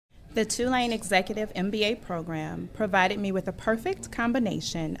The Tulane Executive MBA program provided me with a perfect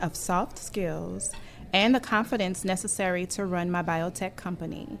combination of soft skills and the confidence necessary to run my biotech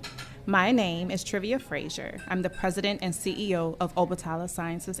company. My name is Trivia Frazier. I'm the president and CEO of Obatala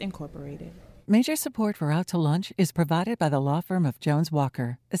Sciences Incorporated. Major support for Out to Lunch is provided by the law firm of Jones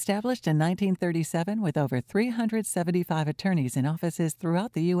Walker, established in 1937 with over 375 attorneys in offices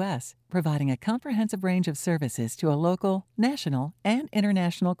throughout the U.S., providing a comprehensive range of services to a local, national, and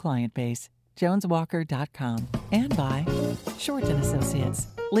international client base. JonesWalker.com. And by Shorten Associates,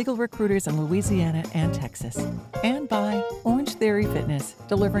 legal recruiters in Louisiana and Texas. And by Orange Theory Fitness,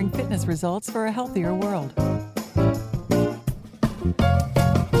 delivering fitness results for a healthier world.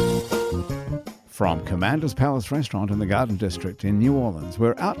 From Commander's Palace Restaurant in the Garden District in New Orleans,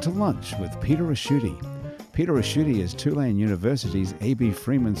 we're out to lunch with Peter Ricchiuti. Peter Ricchiuti is Tulane University's A.B.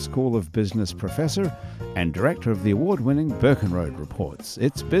 Freeman School of Business professor and director of the award-winning Birkenroad Reports.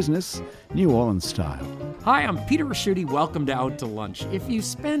 It's business, New Orleans style. Hi, I'm Peter Ricchiuti. Welcome to Out to Lunch. If you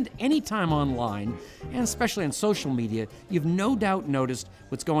spend any time online, and especially on social media, you've no doubt noticed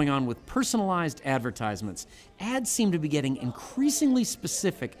what's going on with personalized advertisements. Ads seem to be getting increasingly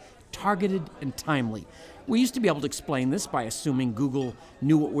specific, targeted, and timely. We used to be able to explain this by assuming Google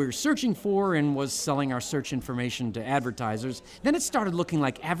knew what we were searching for and was selling our search information to advertisers. Then it started looking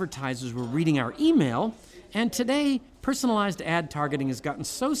like advertisers were reading our email, and today, personalized ad targeting has gotten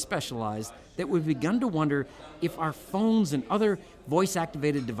so specialized that we've begun to wonder if our phones and other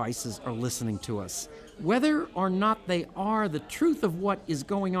voice-activated devices are listening to us. Whether or not they are, the truth of what is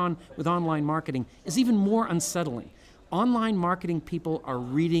going on with online marketing is even more unsettling. Online marketing people are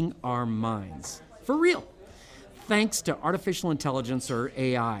reading our minds. For real. Thanks to artificial intelligence, or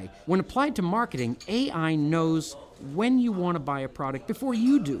AI. When applied to marketing, AI knows when you want to buy a product before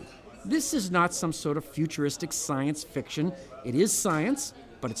you do. This is not some sort of futuristic science fiction. It is science,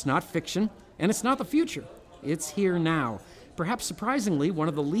 but it's not fiction, and it's not the future. It's here now. Perhaps surprisingly, one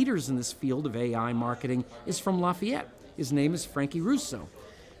of the leaders in this field of AI marketing is from Lafayette. His name is Frankie Russo.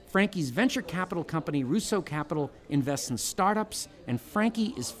 Frankie's venture capital company, Russo Capital, invests in startups, and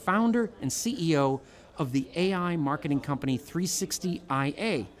Frankie is founder and CEO of the AI marketing company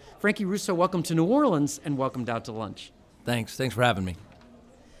 360IA. Frankie Russo, welcome to New Orleans, and welcome to Out to Lunch. Thanks for having me.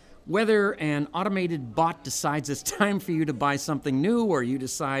 Whether an automated bot decides it's time for you to buy something new, or you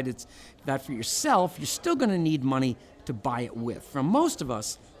decide it's that for yourself, you're still going to need money to buy it with. For most of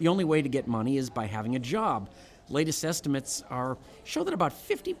us, the only way to get money is by having a job. Latest estimates show that about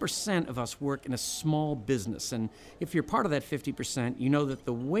 50% of us work in a small business. And if you're part of that 50%, you know that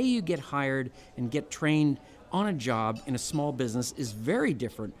the way you get hired and get trained on a job in a small business is very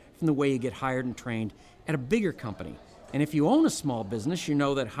different from the way you get hired and trained at a bigger company. And if you own a small business, you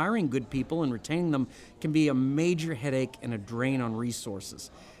know that hiring good people and retaining them can be a major headache and a drain on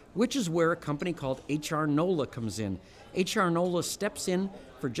resources, which is where a company called HR NOLA comes in. HR NOLA steps in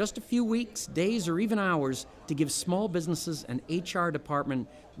for just a few weeks, days, or even hours to give small businesses an HR department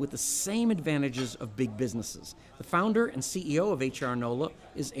with the same advantages of big businesses. The founder and CEO of HR NOLA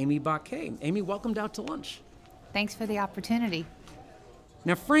is Amy Baquet. Amy, welcome to Out to Lunch. Thanks for the opportunity.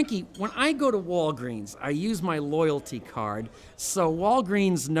 Now, Frankie, when I go to Walgreens, I use my loyalty card, so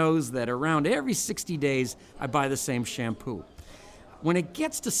Walgreens knows that around every 60 days, I buy the same shampoo. When it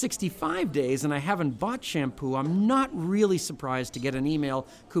gets to 65 days and I haven't bought shampoo, I'm not really surprised to get an email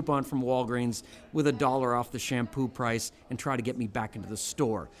coupon from Walgreens with $1 off the shampoo price and try to get me back into the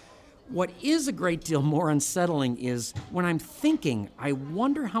store. What is a great deal more unsettling is when I'm thinking, I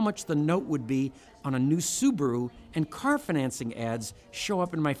wonder how much the note would be on a new Subaru, and car financing ads show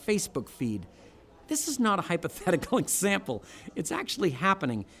up in my Facebook feed. This is not a hypothetical example. It's actually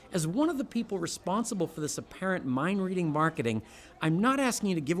happening. As one of the people responsible for this apparent mind-reading marketing, I'm not asking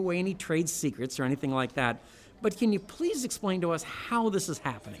you to give away any trade secrets or anything like that, but can you please explain to us how this is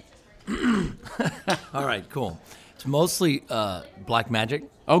happening? All right, cool. It's mostly black magic.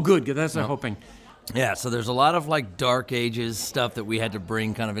 Oh, good. That's what I'm hoping. Yeah, so there's a lot of like Dark Ages stuff that we had to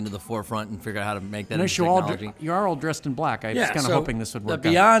bring kind of into the forefront and figure out how to make that into technology. You are all dressed in black. I was kind of hoping this would work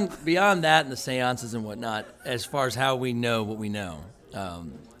out. Beyond that and the seances and whatnot, as far as how we know what we know,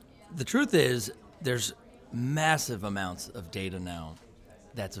 the truth is there's massive amounts of data now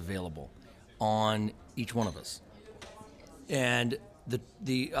that's available on each one of us. And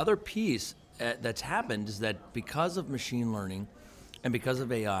the other piece that's happened is that because of machine learning and because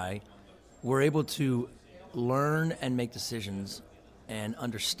of AI, we're able to learn and make decisions and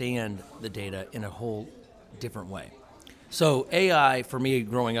understand the data in a whole different way. So AI, for me,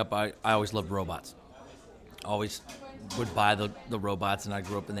 growing up, I always loved robots. Always would buy the robots, and I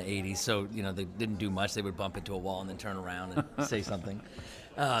grew up in the 80s, so they didn't do much. They would bump into a wall and then turn around and say something.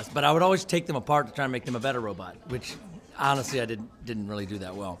 But I would always take them apart to try and make them a better robot, which honestly I didn't really do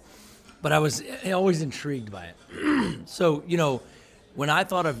that well. But I was always intrigued by it. So, when I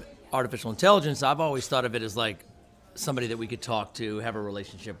thought of artificial intelligence, I've always thought of it as like somebody that we could talk to, have a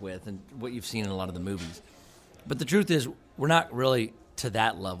relationship with, and what you've seen in a lot of the movies. But the truth is, we're not really to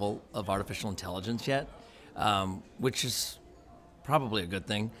that level of artificial intelligence yet, which is probably a good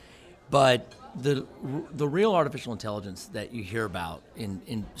thing. But the real artificial intelligence that you hear about,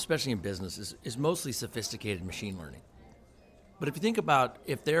 especially in business, is mostly sophisticated machine learning. But if you think about,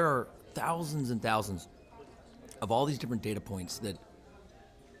 if there are thousands and thousands of all these different data points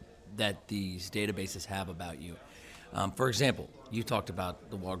that these databases have about you, for example, you talked about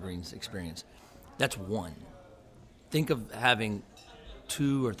the Walgreens experience. That's one. Think of having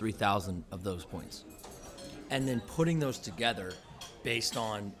 2,000 or 3,000 of those points, and then putting those together based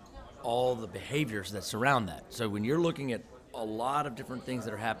on all the behaviors that surround that. So when you're looking at a lot of different things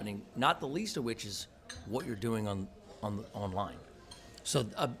that are happening, not the least of which is what you're doing online. So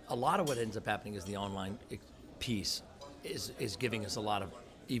a lot of what ends up happening is the online piece is giving us a lot of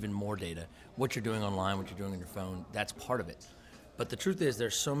even more data. What you're doing online, what you're doing on your phone, that's part of it. But the truth is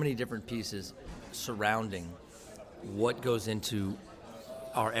there's so many different pieces surrounding what goes into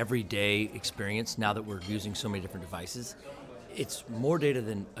our everyday experience now that we're using so many different devices. It's more data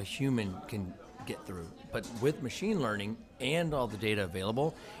than a human can get through. But with machine learning and all the data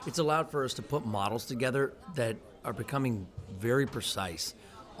available, it's allowed for us to put models together that are becoming very precise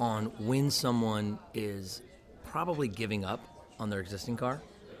on when someone is probably giving up on their existing car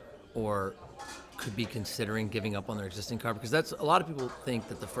or could be considering giving up on their existing car, because that's a lot of people think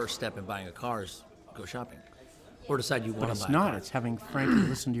that the first step in buying a car is go shopping or decide you want to buy a car. But it's not. It's having Frankie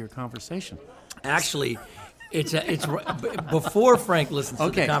listen to your conversation. Actually, it's before Frank listens to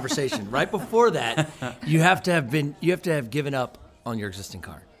the conversation. Right before that, you have to have given up on your existing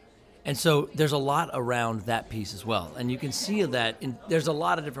car. And so there's a lot around that piece as well. And you can see that there's a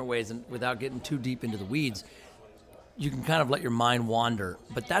lot of different ways, and without getting too deep into the weeds, you can kind of let your mind wander.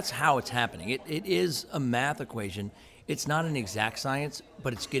 But that's how it's happening. It is a math equation. It's not an exact science,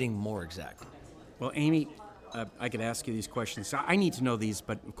 but it's getting more exact. Well, Amy, I could ask you these questions. So I need to know these,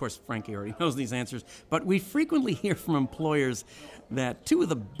 but of course Frankie already knows these answers. But we frequently hear from employers that two of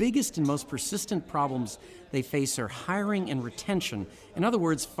the biggest and most persistent problems they face are hiring and retention. In other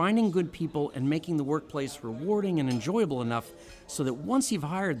words, finding good people and making the workplace rewarding and enjoyable enough so that once you've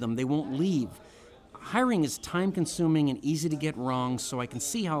hired them, they won't leave. Hiring is time-consuming and easy to get wrong, so I can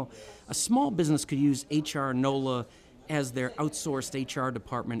see how a small business could use HR NOLA as their outsourced HR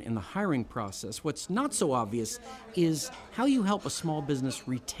department in the hiring process. What's not so obvious is how you help a small business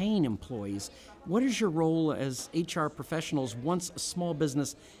retain employees. What is your role as HR professionals once a small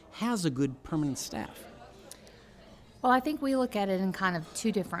business has a good permanent staff? Well, I think we look at it in kind of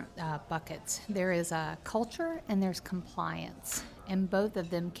two different buckets. There is culture and there's compliance. And both of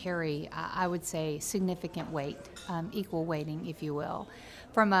them carry, I would say, significant weight, equal weighting, if you will.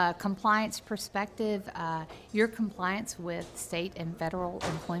 From a compliance perspective, your compliance with state and federal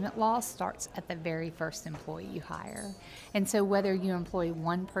employment law starts at the very first employee you hire. And so whether you employ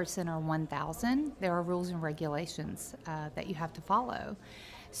one person or 1,000, there are rules and regulations that you have to follow.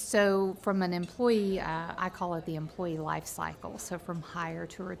 So from an employee, I call it the employee life cycle, so from hire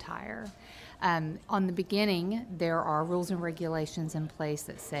to retire. On the beginning, there are rules and regulations in place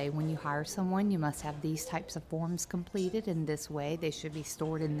that say when you hire someone, you must have these types of forms completed in this way. They should be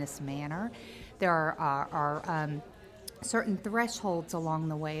stored in this manner. There are certain thresholds along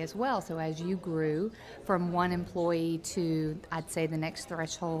the way as well. So as you grew from one employee to, I'd say the next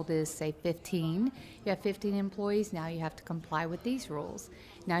threshold is, say, 15. You have 15 employees, now you have to comply with these rules.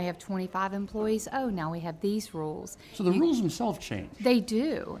 Now you have 25 employees, now we have these rules. So the rules themselves change. They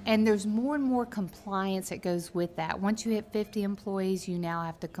do, and there's more and more compliance that goes with that. Once you hit 50 employees, you now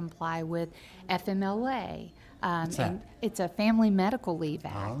have to comply with FMLA. What's that? And it's a Family Medical Leave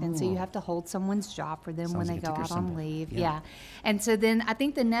Act, and so you have to hold someone's job for them Sounds when like they a go ticker out on symbol. leave. Yeah. And so then I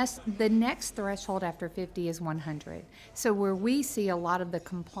think the next threshold after 50 is 100. So where we see a lot of the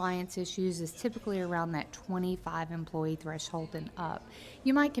compliance issues is typically around that 25 employee threshold and up.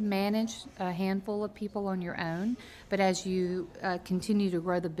 You might can manage a handful of people on your own, but as you continue to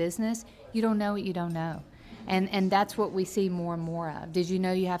grow the business, you don't know what you don't know. And that's what we see more and more of. Did you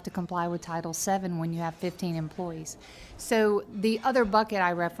know you have to comply with Title VII when you have 15 employees? So the other bucket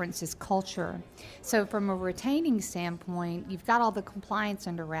I reference is culture. So from a retaining standpoint, you've got all the compliance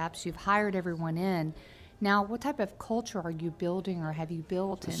under wraps, you've hired everyone in. Now, what type of culture are you building or have you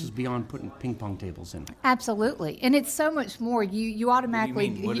built? This is beyond putting ping pong tables in. Absolutely. And it's so much more. You automatically...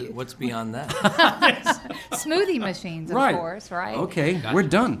 What do you mean? What's beyond that? Smoothie machines, of Right. course, right? Okay, we're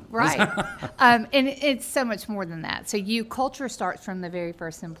done. Right. And it's so much more than that. So culture starts from the very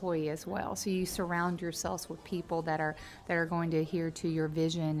first employee as well. So you surround yourselves with people that are going to adhere to your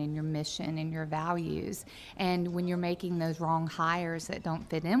vision and your mission and your values. And when you're making those wrong hires that don't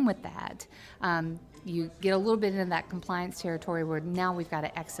fit in with that, you get a little bit into that compliance territory where now we've got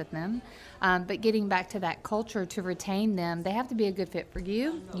to exit them. But getting back to that culture, to retain them, they have to be a good fit for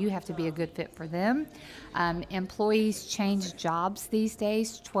you. You have to be a good fit for them. Employees change jobs these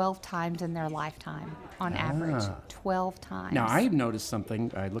days 12 times in their lifetime on average. 12 times. Now, I noticed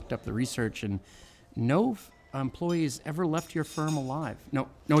something. I looked up the research, and no employees ever left your firm alive. No,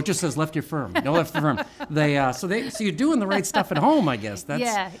 it just says left your firm. No, left the firm. So you're doing the right stuff at home, I guess.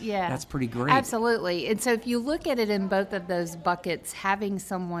 Yeah. That's pretty great. Absolutely. And so if you look at it in both of those buckets, having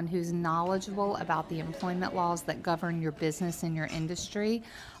someone who's knowledgeable about the employment laws that govern your business and your industry,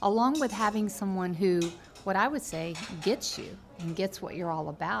 along with having someone who, what I would say, gets you and gets what you're all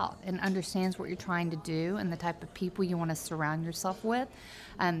about and understands what you're trying to do and the type of people you want to surround yourself with,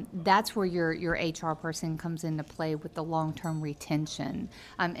 that's where your HR person comes into play with the long-term retention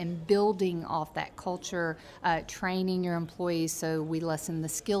and building off that culture, training your employees so we lessen the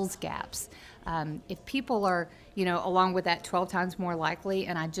skills gaps. If people are, along with that 12 times more likely,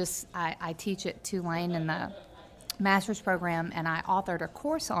 and I teach at Tulane in the master's program, and I authored a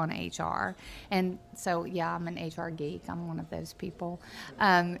course on HR, and so I'm an HR geek. I'm one of those people,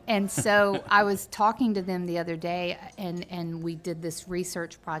 and so I was talking to them the other day, and we did this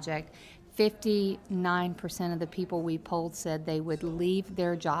research project. 59% of the people we polled said they would leave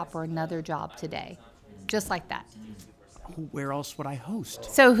their job for another job today, just like that. Where else would I host?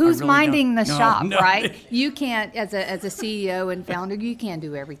 So who's really minding the don't. shop, No. right? You can't, as a CEO and founder, you can't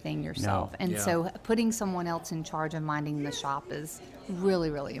do everything yourself. No. And so putting someone else in charge of minding the shop is really,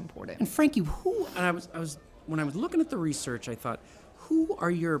 really important. And Frankie, when I was looking at the research, I thought, who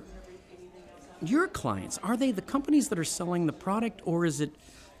are your clients? Are they the companies that are selling the product, or is it,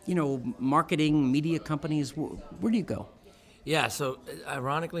 marketing, media companies? Where do you go? Yeah, so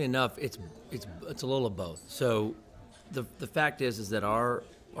ironically enough, it's a little of both. So the fact is that our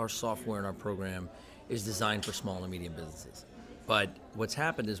software and our program is designed for small and medium businesses. But what's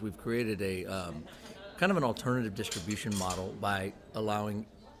happened is we've created a kind of an alternative distribution model by allowing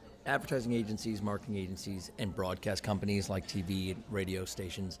advertising agencies, marketing agencies, and broadcast companies like TV and radio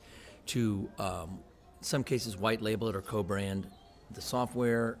stations to, in some cases, white label it or co-brand the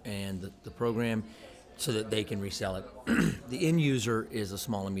software and the program so that they can resell it. The end user is a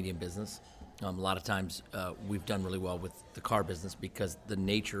small and medium business. A lot of times we've done really well with the car business because the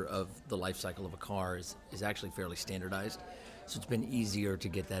nature of the life cycle of a car is actually fairly standardized. So it's been easier to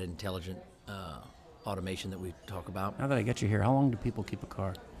get that intelligent automation that we talk about. Now that I get you here, how long do people keep a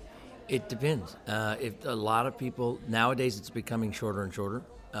car? It depends. If a lot of people, nowadays it's becoming shorter and shorter,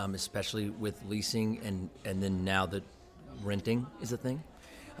 especially with leasing and then now that renting is a thing.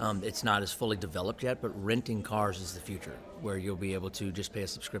 It's not as fully developed yet, but renting cars is the future, where you'll be able to just pay a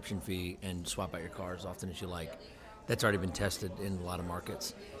subscription fee and swap out your car as often as you like. That's already been tested in a lot of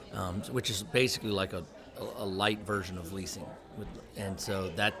markets, which is basically like a light version of leasing. And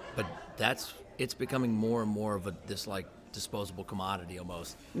so it's becoming more and more of this like disposable commodity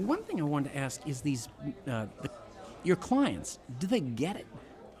almost. One thing I wanted to ask is your clients, do they get it?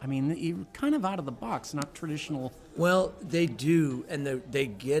 I mean, you're kind of out of the box, not traditional. Well, they do, and they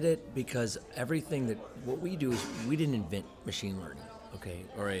get it because what we do is we didn't invent machine learning, okay,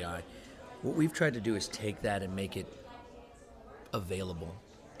 or AI. What we've tried to do is take that and make it available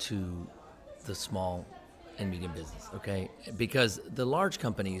to the small and medium business, okay? Because the large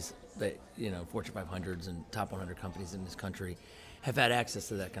companies that, Fortune 500s and top 100 companies in this country have had access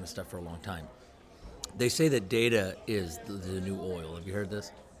to that kind of stuff for a long time. They say that data is the new oil. Have you heard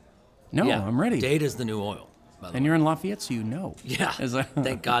this? No, Yeah, I'm ready. Data is the new oil. And you're in Lafayette, so you know. Yeah,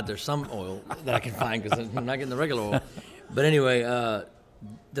 thank God there's some oil that I can find because I'm not getting the regular oil. But anyway,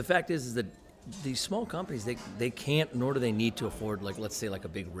 the fact is that these small companies, they can't, nor do they need to afford, like, let's say, like a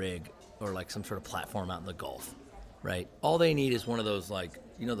big rig or like some sort of platform out in the Gulf, right? All they need is one of those, like,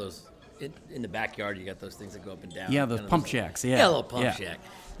 those, in the backyard, you got those things that go up and down. Yeah, those pump jacks, yeah. Yeah, a little pump shack.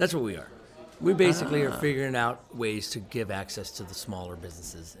 That's what we are. We basically are figuring out ways to give access to the smaller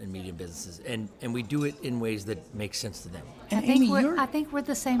businesses and medium businesses, and we do it in ways that make sense to them. And I think we're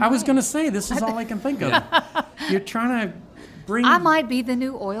the same I was way. going to say, this is all I can think of. You're trying to bring... I might be the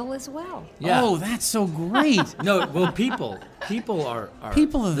new oil as well. Yeah. Oh, that's so great. No, well, people are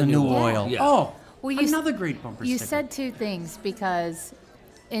People are the new oil. Yeah. Oh, Well, another great bumper You sticker. said two things because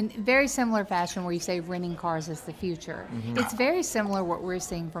in very similar fashion where you say renting cars is the future. It's very similar what we're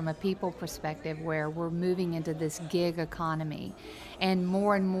seeing from a people perspective where we're moving into this gig economy and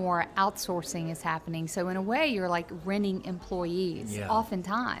more outsourcing is happening. So in a way, you're like renting employees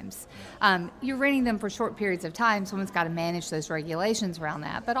oftentimes. You're renting them for short periods of time. Someone's got to manage those regulations around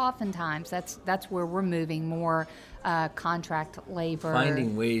that. But oftentimes, that's where we're moving more contract labor.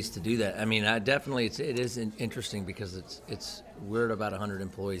 Finding ways to do that. I mean, it is interesting because we're at about 100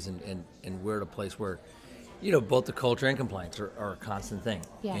 employees and we're at a place where, both the culture and compliance are a constant thing.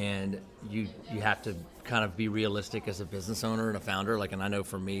 Yeah. And you have to kind of be realistic as a business owner and a founder. And I know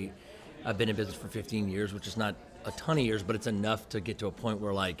for me, I've been in business for 15 years, which is not a ton of years, but it's enough to get to a point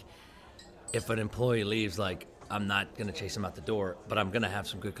where if an employee leaves, I'm not going to chase them out the door, but I'm going to have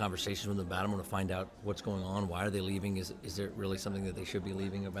some good conversations with them about it. I'm going to find out what's going on. Why are they leaving? Is there really something that they should be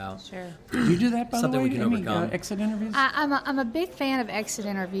leaving about? Sure. Do you do that, by Something the way? we can overcome. Exit interviews? I'm a big fan of exit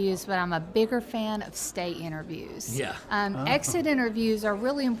interviews, but I'm a bigger fan of stay interviews. Yeah. Exit interviews are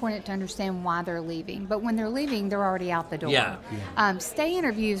really important to understand why they're leaving, but when they're leaving, they're already out the door. Yeah. Stay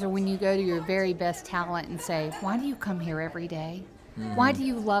interviews are when you go to your very best talent and say, why do you come here every day? Why do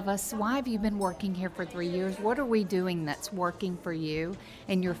you love us? Why have you been working here for 3 years? What are we doing that's working for you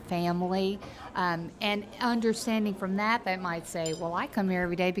and your family? And understanding from that, they might say, well, I come here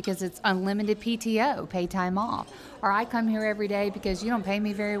every day because it's unlimited PTO, paid time off. Or I come here every day because you don't pay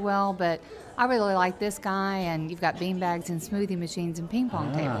me very well, but I really like this guy, and you've got beanbags and smoothie machines and ping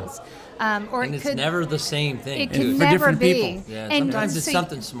pong tables. Or And it's never the same thing. It can For never different be. people. Yeah, And sometimes it's see,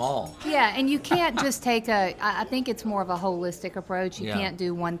 something small. Yeah, and you can't just take I think it's more of a holistic approach. You can't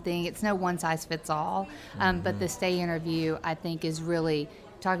do one thing. It's no one size fits all. But the stay interview, I think, is really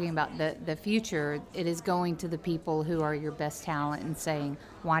talking about the future. It is going to the people who are your best talent and saying,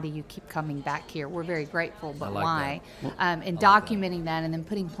 why do you keep coming back here? We're very grateful, but why? And documenting that and then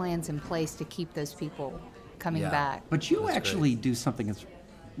putting plans in place to keep those people coming back. But you actually do something that's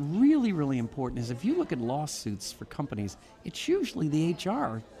really, really important. Is if you look at lawsuits for companies, it's usually the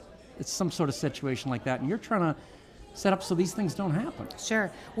HR. It's some sort of situation like that, and you're trying to set up so these things don't happen. Sure,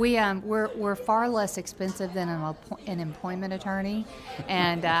 we're far less expensive than an employment attorney,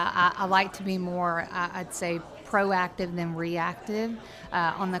 and I like to be more, I'd say, proactive than reactive.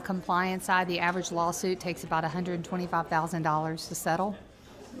 On the compliance side, the average lawsuit takes about $125,000 to settle.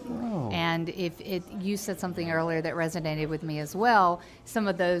 Oh. And you said something earlier that resonated with me as well. Some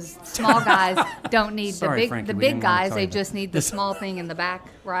of those small guys don't need Sorry, the Frankie, big we didn't want to guys. tell They you that. just need the small thing in the back,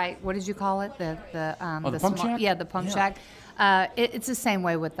 right? What did you call it? The pump small, jack? Yeah, the pump jack. It's the same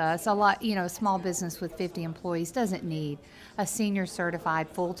way with us. A lot, a small business with 50 employees doesn't need a senior certified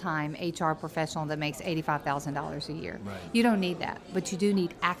full-time HR professional that makes $85,000 a year. Right. You don't need that, but you do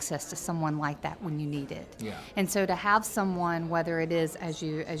need access to someone like that when you need it. Yeah. And so to have someone, whether it is, as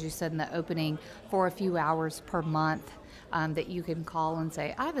you said in the opening, for a few hours per month, that you can call and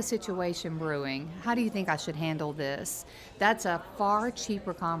say, I have a situation brewing. How do you think I should handle this? That's a far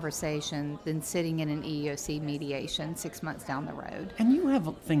cheaper conversation than sitting in an EEOC mediation 6 months down the road. And you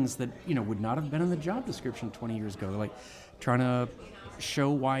have things that, would not have been in the job description 20 years ago, like trying to show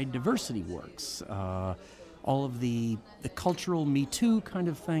why diversity works, all of the cultural Me Too kind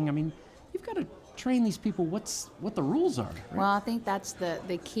of thing. I mean, you've got to train these people what the rules are. Right? Well, I think that's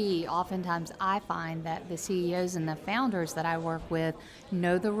the key. Oftentimes I find that the CEOs and the founders that I work with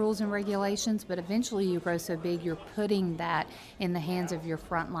know the rules and regulations, but eventually you grow so big you're putting that in the hands of your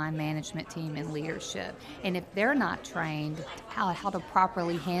frontline management team and leadership. And if they're not trained how to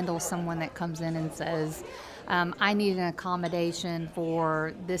properly handle someone that comes in and says, I need an accommodation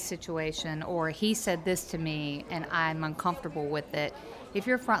for this situation, or he said this to me and I'm uncomfortable with it. If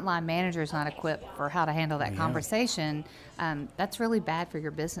your frontline manager is not equipped for how to handle that conversation, that's really bad for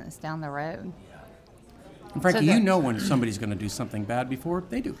your business down the road. And Frankie, So you know when somebody's going to do something bad before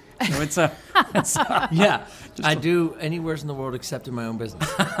they do. So it's Yeah, I do anywhere in the world except in my own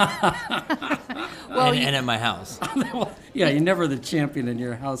business. Well, and at my house. yeah, you're never the champion in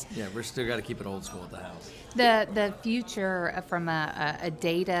your house. Yeah, we're still got to keep it old school at the house. The future from a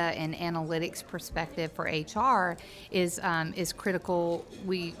data and analytics perspective for HR is critical.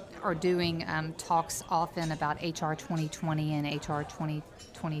 We are doing talks often about HR 2020 and HR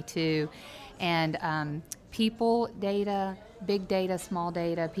 2022, and people data, big data, small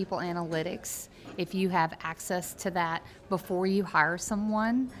data, people analytics. If you have access to that before you hire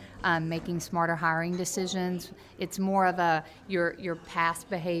someone, making smarter hiring decisions, it's more of your past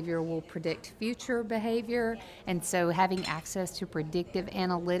behavior will predict future behavior, and so having access to predictive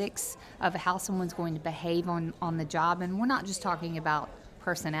analytics of how someone's going to behave on the job, and we're not just talking about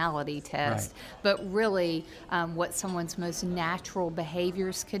personality test, but really what someone's most natural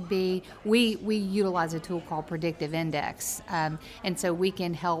behaviors could be. We utilize a tool called Predictive Index, and so we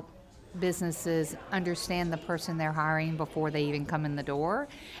can help businesses understand the person they're hiring before they even come in the door,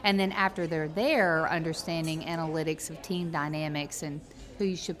 and then after they're there, understanding analytics of team dynamics and who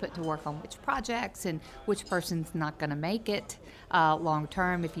you should put to work on which projects and which person's not going to make it long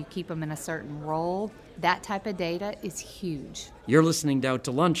term if you keep them in a certain role. That type of data is huge. You're listening to Out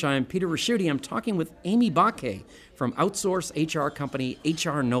to Lunch. I'm Peter Raschuti. I'm talking with Amy Baque from outsource HR company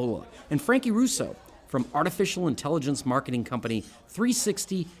HR NOLA and Frankie Russo from artificial intelligence marketing company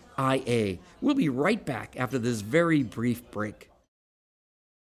 360 IA. We'll be right back after this very brief break.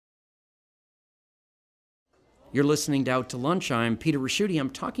 You're listening to Out to Lunch. I'm Peter Raschuti. I'm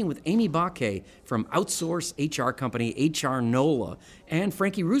talking with Amy Baque from outsource HR company HR NOLA and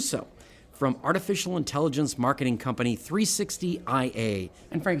Frankie Russo from artificial intelligence marketing company 360 IA.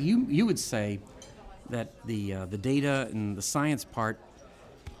 And Frank, you would say that the data and the science part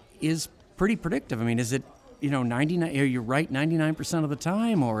is pretty predictive. I mean, is it 99? Are you right 99% of the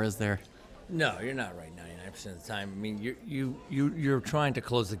time, or is there? No, you're not right 99% of the time. I mean, you're trying to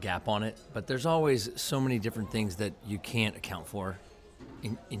close the gap on it, but there's always so many different things that you can't account for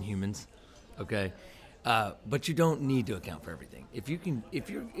in humans. Okay, but you don't need to account for everything. If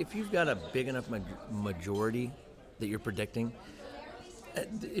you've got a big enough majority that you're predicting,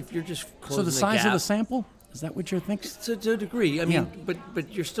 if you're just closing so the size gap, of the sample, is that what you're thinking? to a degree. I mean,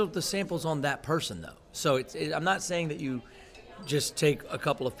 but you're still, the sample's on that person though. So I'm not saying that you just take a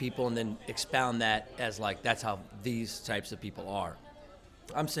couple of people and then expound that as like that's how these types of people are.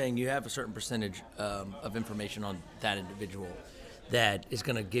 I'm saying you have a certain percentage of information on that individual that is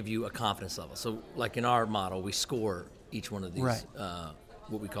going to give you a confidence level. So like in our model, we score each one of these,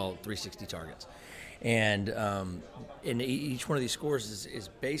 what we call 360 targets. And in each one of these scores is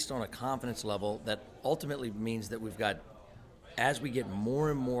based on a confidence level that ultimately means that we've got, as we get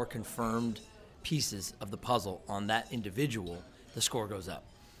more and more confirmed pieces of the puzzle on that individual, the score goes up.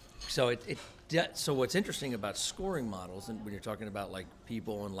 So so what's interesting about scoring models, and when you're talking about like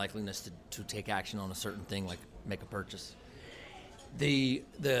people and likeliness to take action on a certain thing, like make a purchase, the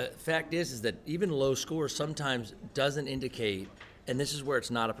fact is that even low scores sometimes doesn't indicate, and this is where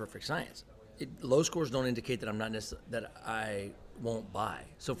it's not a perfect science. Low scores don't indicate that I'm not that I won't buy.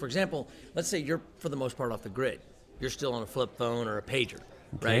 So for example, let's say you're for the most part off the grid. You're still on a flip phone or a pager,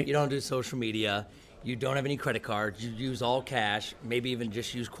 right? You don't do social media. You don't have any credit cards. You use all cash, maybe even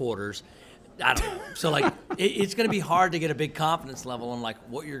just use quarters. I don't know. So like, it's going to be hard to get a big confidence level on like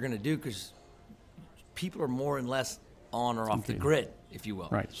what you're going to do because people are more and less on or off the grid, if you will.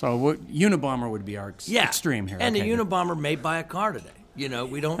 Right. So Unabomber would be our extreme here. And the Unabomber may buy a car today.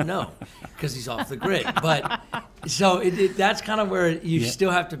 We don't know because he's off the grid. But so that's kind of where you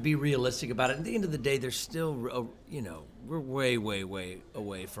still have to be realistic about it. At the end of the day, there's still, we're way, way, way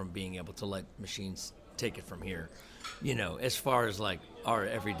away from being able to let machines take it from here, as far as like our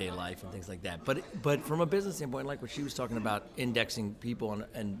everyday life and things like that. But from a business standpoint, like what she was talking about, indexing people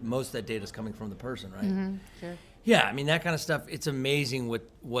and most of that data is coming from the person, right? Mm-hmm. Sure. Yeah, I mean, that kind of stuff, it's amazing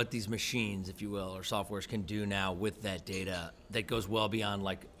what these machines, if you will, or softwares can do now with that data that goes well beyond,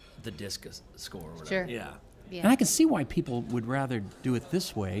 like, the DISC score or whatever. Sure. Yeah. And I can see why people would rather do it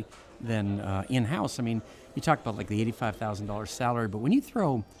this way than in-house. I mean, you talk about, like, the $85,000 salary, but when you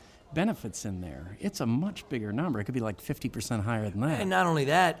throw benefits in there, it's a much bigger number. It could be, like, 50% higher than that. And not only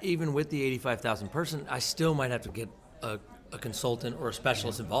that, even with the 85,000 person, I still might have to get a consultant or a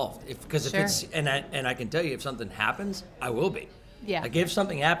specialist involved, because if it's and I can tell you if something happens, I will be. Yeah. Like if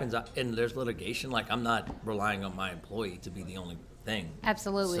something happens and there's litigation, like I'm not relying on my employee to be the only thing.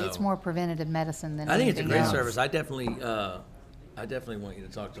 Absolutely, So, it's more preventative medicine than I think it's a anything great else. service. I definitely want you to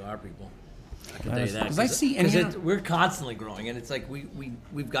talk to our people. I can tell you that. 'Cause I see, and we're constantly growing, and it's like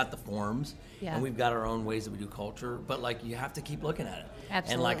we've got the forms, Yeah. and we've got our own ways that we do culture, but like you have to keep looking at it.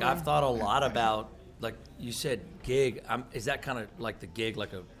 Absolutely. And like I've thought a lot about, like you said, gig. Is that kind of like the gig,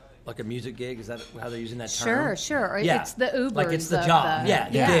 like a music gig? Is that how they're using that term? Sure. Yeah. It's the Ubers. Like it's the of job. the- The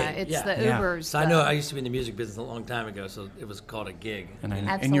gig. It's the Yeah. Ubers. So I know I used to be in the music business a long time ago, so it was called a gig. And you're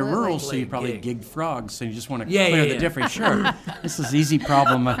Absolutely. rural, so you probably Gig. gigged frogs, so you just want to Yeah, clear yeah, the yeah. difference. Sure, this is an easy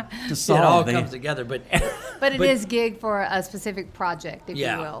problem to It solve. all comes together, but But it is gig for a specific project, if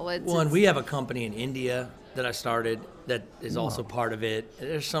yeah. you will. And we have a company in India that I started that is also part of it.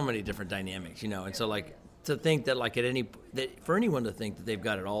 There's so many different dynamics, and so like to think that like for anyone to think that they've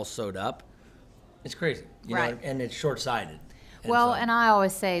got it all sewed up, it's crazy, Right. and it's short-sighted. Well, and I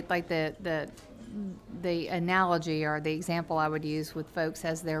always say, like, the the analogy or the example I would use with folks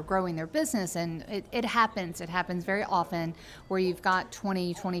as they're growing their business, and it happens very often where you've got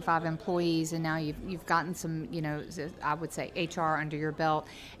 20, 25 employees, and now you've gotten some, I would say HR under your belt,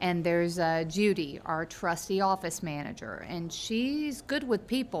 and there's Judy, our trusty office manager, and she's good with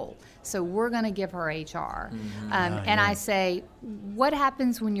people, so we're going to give her HR. I say, what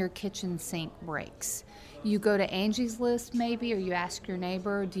happens when your kitchen sink breaks? You go to Angie's List maybe, or you ask your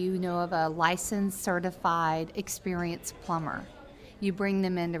neighbor, do you know of a licensed, certified, experienced plumber? You bring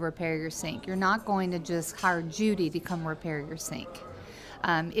them in to repair your sink. You're not going to just hire Judy to come repair your sink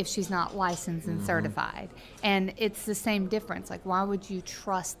if she's not licensed and certified. And it's the same difference. Like, why would you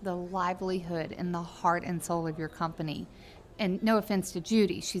trust the livelihood and the heart and soul of your company? And no offense to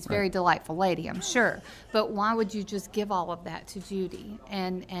Judy, she's a very delightful lady, I'm sure. But why would you just give all of that to Judy?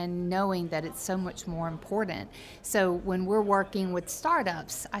 And knowing that it's so much more important. So when we're working with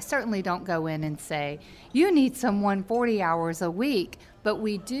startups, I certainly don't go in and say, you need someone 40 hours a week. But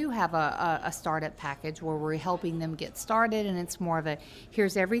we do have a startup package where we're helping them get started, and it's more of a,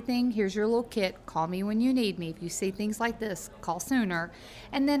 here's everything, here's your little kit, call me when you need me. If you see things like this, call sooner.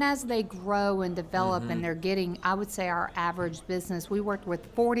 And then as they grow and develop and they're getting, I would say our average business, we worked with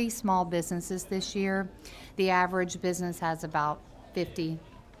 40 small businesses this year. The average business has about 50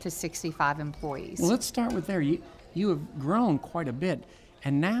 to 65 employees. Well, let's start with there. You have grown quite a bit,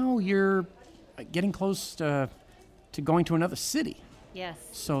 and now you're getting close to going to another city. Yes.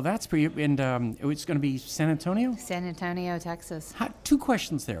 So that's pretty, and it's going to be San Antonio? San Antonio, Texas. Two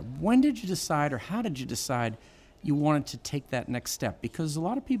questions there. When did you decide, or how did you decide you wanted to take that next step? Because a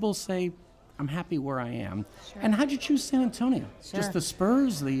lot of people say, I'm happy where I am. Sure. And how'd you choose San Antonio? Sure. Just the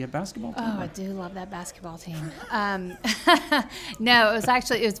Spurs, the basketball team? Oh, I do love that basketball team. No,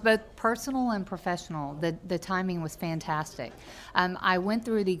 it was both personal and professional. The timing was fantastic. I went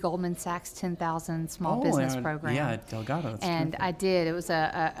through the Goldman Sachs 10,000 Small Business Program. Yeah, at Delgado. And I did. It was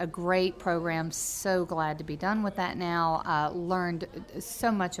a great program. So glad to be done with that now. Learned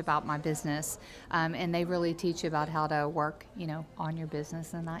so much about my business. And they really teach you about how to work, on your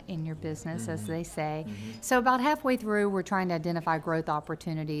business and not in your business, as they say. So about halfway through, we're trying to identify growth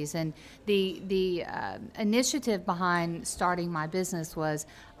opportunities. And the initiative behind starting my business was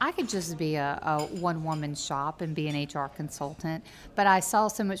I could just be a one-woman shop and be an HR consultant, but I saw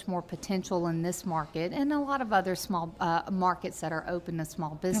so much more potential in this market and a lot of other small markets that are open to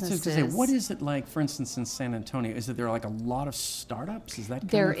small businesses. That's what I was gonna say. What is it like, for instance, in San Antonio? Is it there like a lot of startups? Is that kind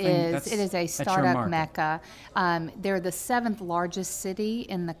there of thing? It is a startup mecca. They're the 7th largest city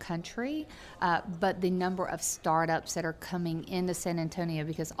in the country, but the number of startups that are coming into San Antonio,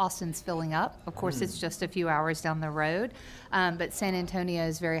 because Austin's filling up. Of course, it's just a few hours down the road, but San Antonio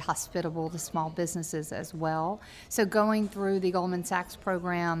is very hospitable to small businesses as well. So going through the Goldman Sachs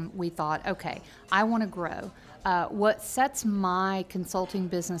program, we thought, okay, I want to grow. What sets my consulting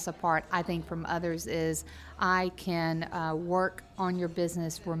business apart, I think, from others is I can work on your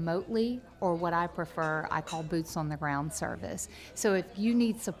business remotely, or what I prefer, I call boots on the ground service. So if you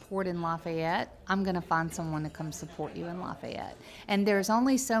need support in Lafayette, I'm going to find someone to come support you in Lafayette. And there's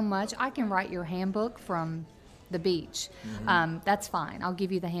only so much. I can write your handbook from the beach. That's fine. I'll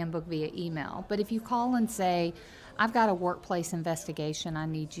give you the handbook via email. But if you call and say, I've got a workplace investigation I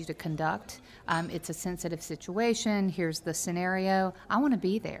need you to conduct. It's a sensitive situation. Here's the scenario. I want to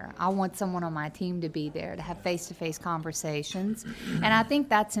be there. I want someone on my team to be there to have face-to-face conversations. And I think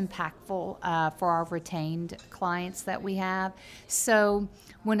that's impactful for our retained clients that we have. So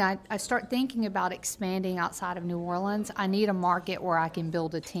when I start thinking about expanding outside of New Orleans, I need a market where I can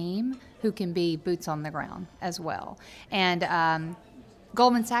build a team who can be boots on the ground as well. And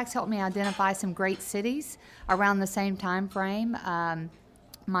Goldman Sachs helped me identify some great cities around the same time frame.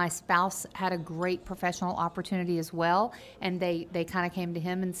 My spouse had a great professional opportunity as well, and they kind of came to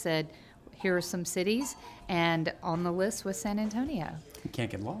him and said, here are some cities, and on the list was San Antonio. You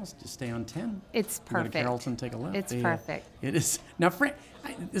can't get lost. Just stay on 10. It's perfect. Go to Carrollton, take a left. It's perfect. It is. Now, Frank,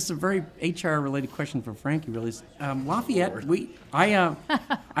 this is a very HR-related question for Frankie, really. Lafayette,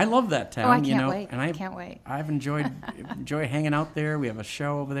 I love that town. Oh, I can't wait. And I can't wait. I've enjoy hanging out there. We have a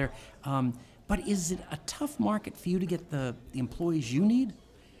show over there. But is it a tough market for you to get the employees you need?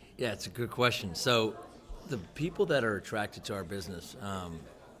 Yeah, it's a good question. So the people that are attracted to our business,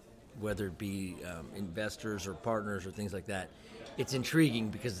 whether it be investors or partners or things like that, it's intriguing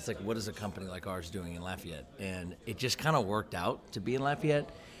because it's like, what is a company like ours doing in Lafayette? And it just kind of worked out to be in Lafayette.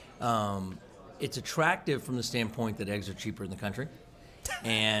 It's attractive from the standpoint that eggs are cheaper in the country.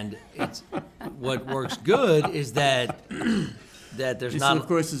 And it's what works good is that there's this, not... of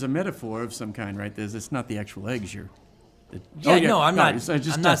course, is a metaphor of some kind, right? It's not the actual eggs you're Yeah, no, I'm not. Just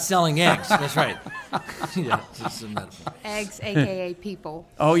I'm not selling eggs. That's right. Yeah, it's just a metaphor. Eggs, aka people.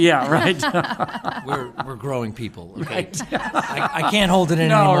 Oh yeah, right. We're growing people. Okay, Right. I can't hold it in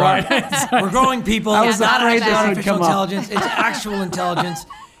No, anymore. right. We're growing people. I was It's not afraid this would artificial come up. intelligence. It's actual intelligence.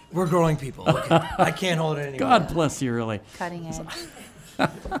 We're growing people. Okay. I can't hold it anymore. God bless you, really. Cutting edge.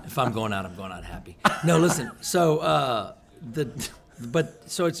 If I'm going out happy. No, listen. So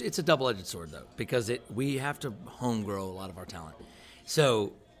so it's a double-edged sword though, because we have to home grow a lot of our talent.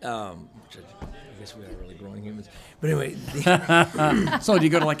 So which I guess we are really growing humans. But anyway, So do you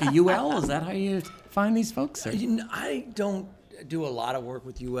go to like a UL? Is that how you find these folks? Or? I don't do a lot of work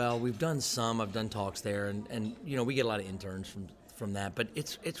with UL. We've done some. I've done talks there, and we get a lot of interns from that. But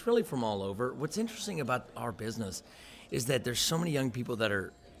it's really from all over. What's interesting about our business is that there's so many young people that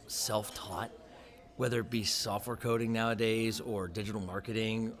are self-taught, whether it be software coding nowadays or digital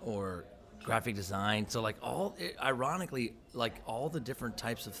marketing or graphic design. So ironically, like all the different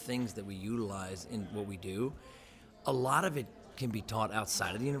types of things that we utilize in what we do, a lot of it can be taught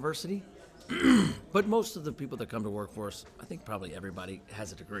outside of the university. But most of the people that come to work for us, I think probably everybody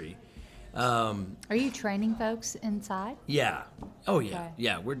has a degree. Are you training folks inside? Yeah. Oh, yeah. Okay.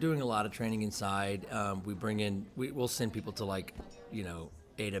 Yeah, we're doing a lot of training inside. We'll send people to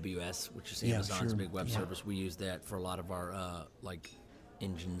AWS, which is Amazon's big web service. We use that for a lot of our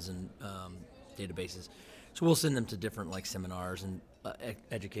engines and databases. So we'll send them to different seminars and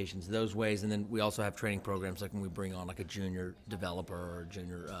educations those ways. And then we also have training programs like when we bring on a junior developer or a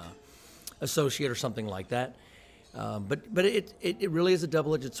junior associate or something like that. But it really is a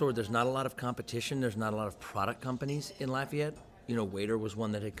double-edged sword. There's not a lot of competition. There's not a lot of product companies in Lafayette. Waiter was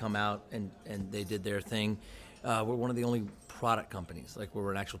one that had come out and they did their thing. We're one of the only product companies,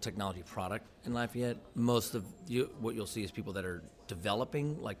 we're an actual technology product in Lafayette. Most of what you'll see is people that are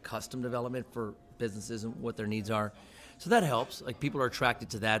developing, custom development for businesses and what their needs are. So that helps. People are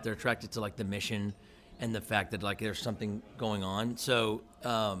attracted to that. They're attracted to the mission and the fact that there's something going on. So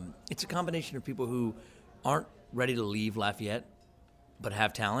it's a combination of people who aren't ready to leave Lafayette but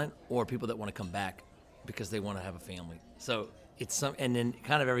have talent, or people that want to come back because they want to have a family. So it's and then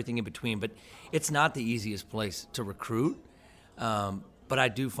kind of everything in between. But it's not the easiest place to recruit. But I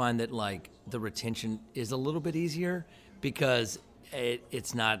do find that the retention is a little bit easier because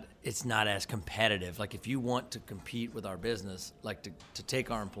it's not as competitive. If you want to compete with our business, to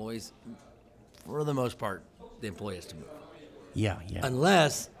take our employees, for the most part, the employee has to move. Yeah.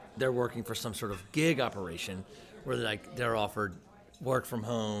 Unless they're working for some sort of gig operation where they're offered work from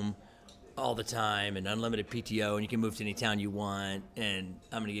home all the time and unlimited PTO, and you can move to any town you want, and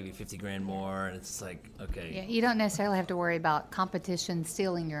I'm going to give you $50,000 more, and it's okay. Yeah, you don't necessarily have to worry about competition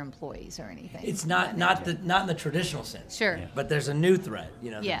stealing your employees or anything. It's not in the traditional sense. Sure. Yeah. But there's a new threat,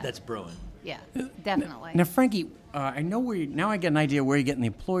 Yeah. that's brewing. Yeah, definitely. Now, Frankie, I know now I get an idea where you're getting the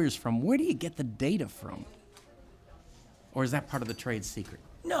employers from. Where do you get the data from? Or is that part of the trade secret?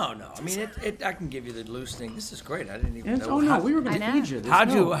 No. I mean, I can give you the loose thing. This is great. I didn't even know. Oh no, we were going I to know. feed you this.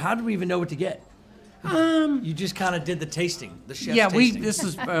 How do we even know what to get? You just kind of did the tasting, the chef's tasting. This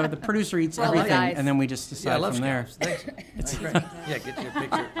is the producer eats Roll the everything, dice. and then we just Yeah, I decide love from there. scallops. Thanks. Great. Yeah,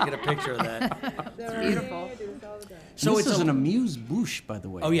 get a picture of that. It's beautiful. So this it's is an amuse-bouche, by the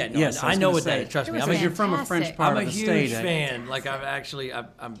way. Oh yeah, no, yes, I was know gonna what say. that is. Trust It me, was I'm a You're from a French fantastic. part I'm a of the huge state. fan.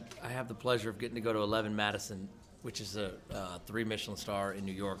 I have the pleasure of getting to go to 11 Madison, which is a 3 Michelin star in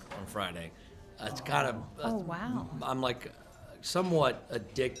New York on Friday. It's kind of. Oh, wow. I'm somewhat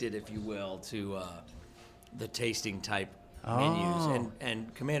addicted, if you will, to the tasting type menus,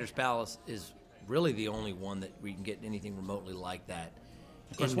 and Commander's Palace is really the only one that we can get anything remotely like that.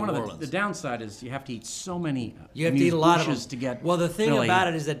 Of course, in one New of Orleans. the downside is you have to eat so many. You have to eat a lot of them. to get. Well, the thing really about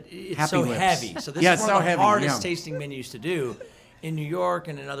it is that it's so happy lips. heavy. So this Yeah, is it's one of so the heavy, hardest yeah. tasting menus to do. In New York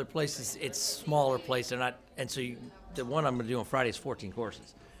and in other places, it's smaller places. They're not, and so the one I'm going to do on Friday is 14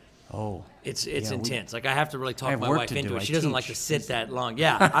 courses. Oh, It's Yeah, intense. I have to really I talk have my work wife to into do. it. I She doesn't like to teach. sit that long.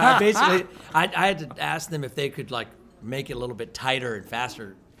 Yeah, I had to ask them if they could make it a little bit tighter and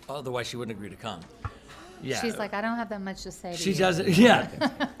faster. Otherwise, she wouldn't agree to come. Yeah. She's like, I don't have that much to say to She you. doesn't. Yeah.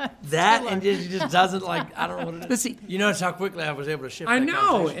 That and she just doesn't I don't know what it is. Listen, You notice how quickly I was able to shift. I that know,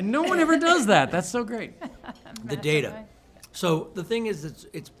 conversation. and no one ever does that. That's so great. The data. So the thing is,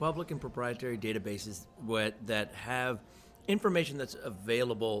 it's public and proprietary databases that have information that's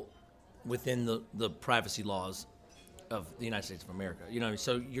available within the privacy laws of the United States of America.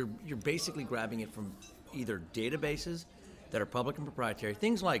 So you're basically grabbing it from either databases that are public and proprietary,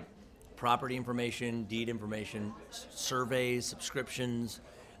 things like property information, deed information, surveys, subscriptions,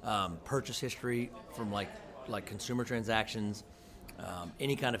 purchase history from like consumer transactions,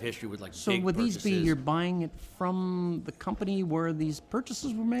 any kind of history with like So big would these be purchases. you're buying it from the company where these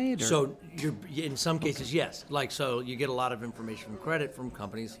purchases were made? Or? So you're in some cases, yes. Like so, you get a lot of information from credit from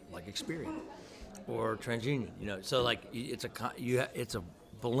companies like Experian or TransUnion. You know, so like it's a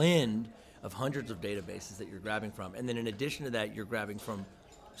blend of hundreds of databases that you're grabbing from, and then in addition to that, you're grabbing from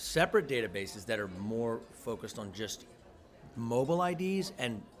separate databases that are more focused on just mobile IDs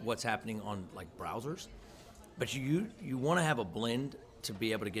and what's happening on like browsers. But you want to have a blend to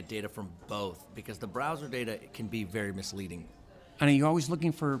be able to get data from both, because the browser data can be very misleading. And are you always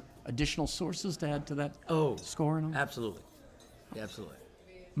looking for additional sources to add to that score? And all? Absolutely. Absolutely.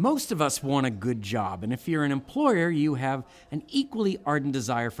 Most of us want a good job, and if you're an employer, you have an equally ardent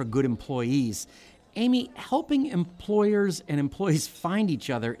desire for good employees. Amy, helping employers and employees find each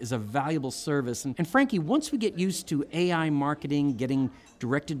other is a valuable service. And Frankie, once we get used to AI marketing, getting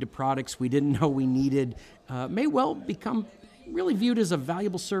directed to products we didn't know we needed, may well become really viewed as a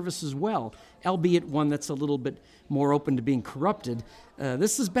valuable service as well, albeit one that's a little bit more open to being corrupted.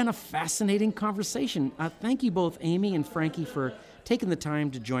 This has been a fascinating conversation. Thank you both, Amy and Frankie, for taking the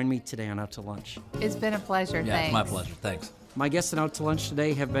time to join me today on Out to Lunch. It's been a pleasure. Yeah, Thanks. it's my pleasure. Thanks. My guests on Out to Lunch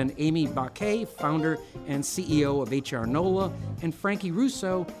today have been Amy Baquet, founder and CEO of HR NOLA, and Frankie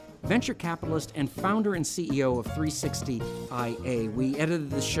Russo, venture capitalist and founder and CEO of 360IA. We edited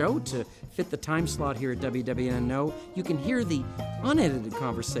the show to fit the time slot here at WWNO. You can hear the unedited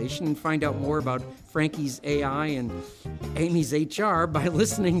conversation and find out more about Frankie's AI and Amy's HR by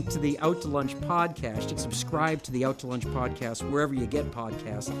listening to the Out to Lunch podcast. You can subscribe to the Out to Lunch podcast wherever you get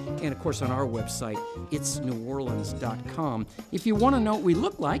podcasts, and of course on our website, itsneworleans.com. If you want to know what we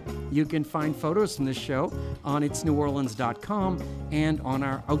look like, you can find photos from this show on itsneworleans.com and on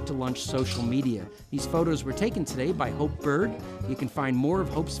our Out to Lunch social media. These photos were taken today by Hope Bird. You can find more of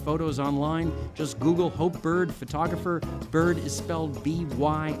Hope's photos online. Just Google Hope Bird photographer. Bird is spelled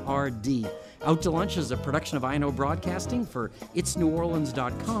B-Y-R-D. Out to Lunch is a production of INO Broadcasting for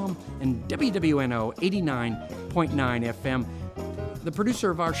itsneworleans.com and WWNO 89.9 FM. The producer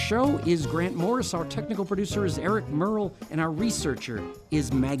of our show is Grant Morris, our technical producer is Eric Merle, and our researcher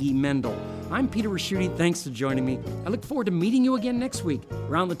is Maggie Mendel. I'm Peter Raschuti. Thanks for joining me. I look forward to meeting you again next week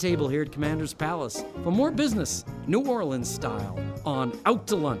around the table here at Commander's Palace for more business, New Orleans style, on Out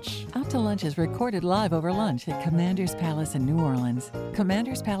to Lunch. Out to Lunch is recorded live over lunch at Commander's Palace in New Orleans.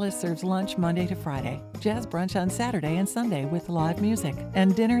 Commander's Palace serves lunch Monday to Friday, jazz brunch on Saturday and Sunday with live music,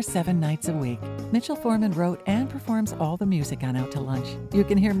 and dinner 7 nights a week. Mitchell Foreman wrote and performs all the music on Out to Lunch. You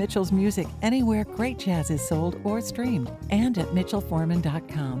can hear Mitchell's music anywhere great jazz is sold or streamed, and at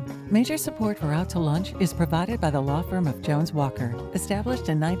mitchellforeman.com. Major support for Out to Lunch is provided by the law firm of Jones Walker, established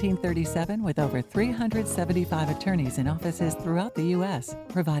in 1937 with over 375 attorneys in offices throughout the U.S.,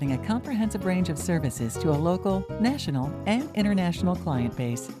 providing a comprehensive range of services to a local, national, and international client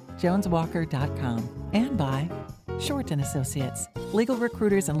base. JonesWalker.com. And by Short & Associates, legal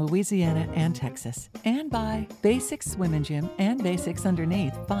recruiters in Louisiana and Texas. And by Basics Swim and Gym and Basics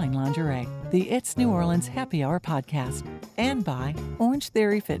Underneath Fine Lingerie, the It's New Orleans Happy Hour podcast. And by Orange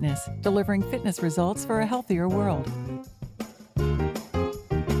Theory Fitness, delivering fitness results for a healthier world.